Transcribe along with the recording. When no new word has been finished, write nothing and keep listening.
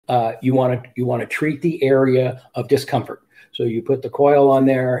you want to treat the area of discomfort. So you put the coil on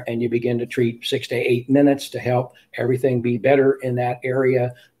there and you begin to treat 6 to 8 minutes to help everything be better in that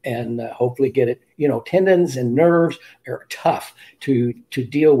area, and hopefully get it. Tendons and nerves are tough to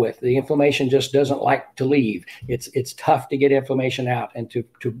deal with. The inflammation just doesn't like to leave. It's tough to get inflammation out and to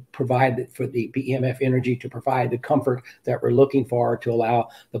provide for the EMF energy, to provide the comfort that we're looking for, to allow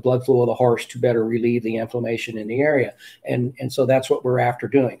the blood flow of the horse to better relieve the inflammation in the area. And so that's what we're after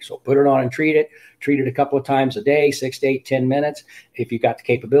doing. So put it on and treat it a couple of times a day, 6 to 8, 10 minutes. If you've got the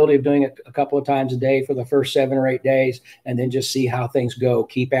capability of doing it a couple of times a day for the first 7 or 8 days, and then just see how things go.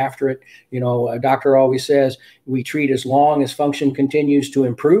 Keep after it. A doctor always says we treat as long as function continues to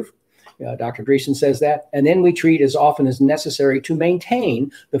improve. Dr. Dreesen says that. And then we treat as often as necessary to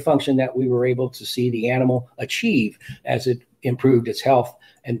maintain the function that we were able to see the animal achieve as it improved its health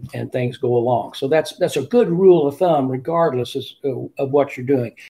and things go along. So that's a good rule of thumb, regardless of what you're doing.